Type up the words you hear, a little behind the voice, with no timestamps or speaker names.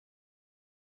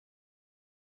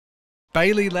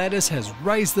Bailey Ladders has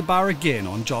raised the bar again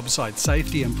on job site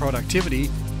safety and productivity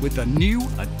with the new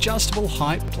adjustable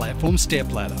height platform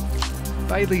step ladder.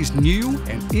 Bailey's new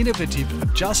and innovative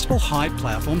adjustable height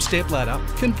platform step ladder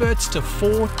converts to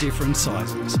 4 different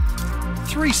sizes: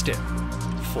 3-step,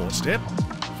 4-step,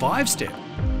 5-step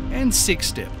and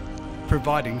 6-step,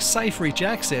 providing safe reach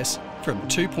access from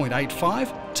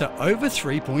 2.85 to over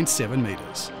 3.7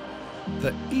 metres.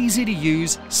 The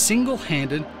easy-to-use,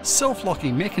 single-handed,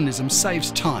 self-locking mechanism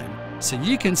saves time, so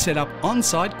you can set up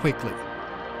on-site quickly.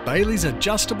 Bailey's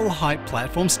adjustable height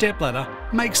platform stepladder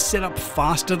makes setup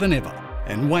faster than ever,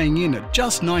 and weighing in at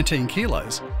just 19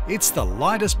 kilos, it's the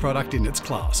lightest product in its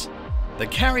class. The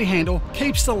carry handle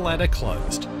keeps the ladder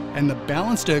closed, and the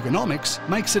balanced ergonomics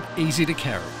makes it easy to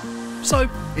carry. So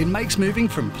it makes moving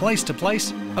from place to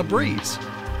place a breeze.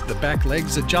 The back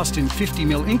legs adjust in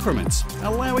 50mm increments,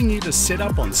 allowing you to set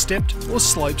up on stepped or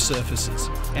sloped surfaces,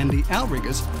 and the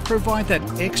outriggers provide that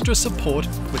extra support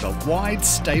with a wide,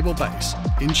 stable base,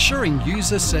 ensuring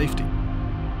user safety.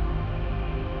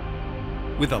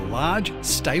 With a large,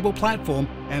 stable platform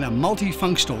and a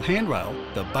multifunctional handrail,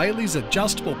 the Bailey's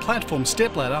adjustable platform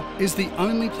stepladder is the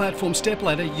only platform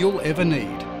stepladder you'll ever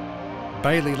need.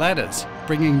 Bailey Ladders,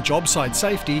 bringing job site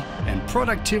safety and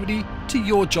productivity to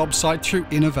your job site through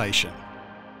innovation.